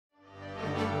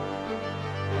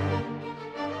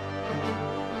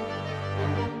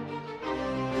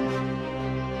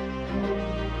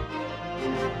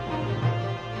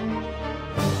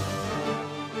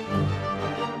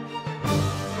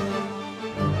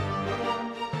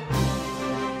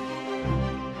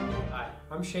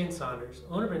I'm Shane Saunders,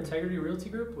 owner of Integrity Realty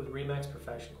Group with RE/MAX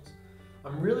Professionals.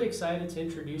 I'm really excited to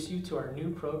introduce you to our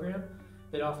new program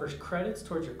that offers credits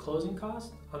towards your closing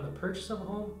costs on the purchase of a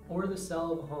home or the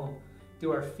sale of a home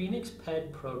through our Phoenix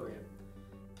PED program.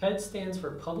 PED stands for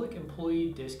Public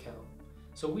Employee Discount.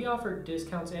 So we offer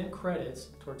discounts and credits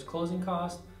towards closing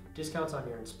costs, discounts on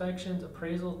your inspections,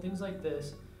 appraisal, things like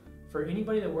this for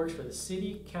anybody that works for the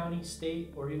city, county,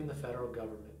 state, or even the federal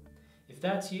government. If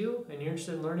that's you and you're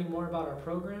interested in learning more about our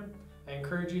program, I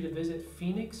encourage you to visit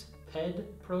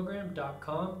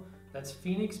phoenixpedprogram.com. That's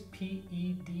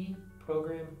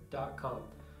phoenixpedprogram.com.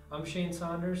 I'm Shane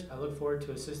Saunders. I look forward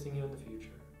to assisting you in the future.